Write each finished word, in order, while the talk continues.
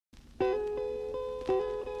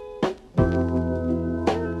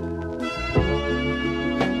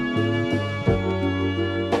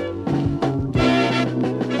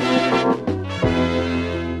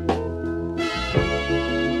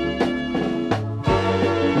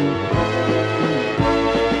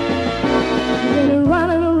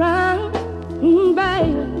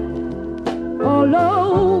All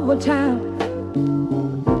over town,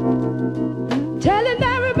 telling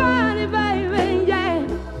everybody, baby, yeah,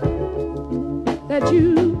 that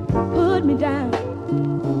you put me down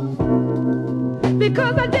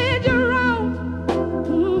because I did you wrong.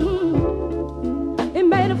 It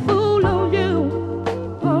made a fool of you,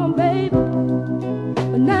 oh baby.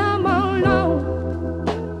 But now I'm all alone,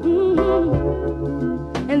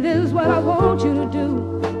 and this is what I want you to do.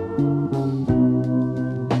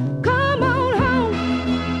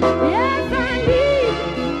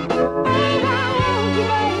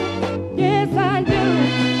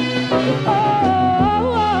 Oh,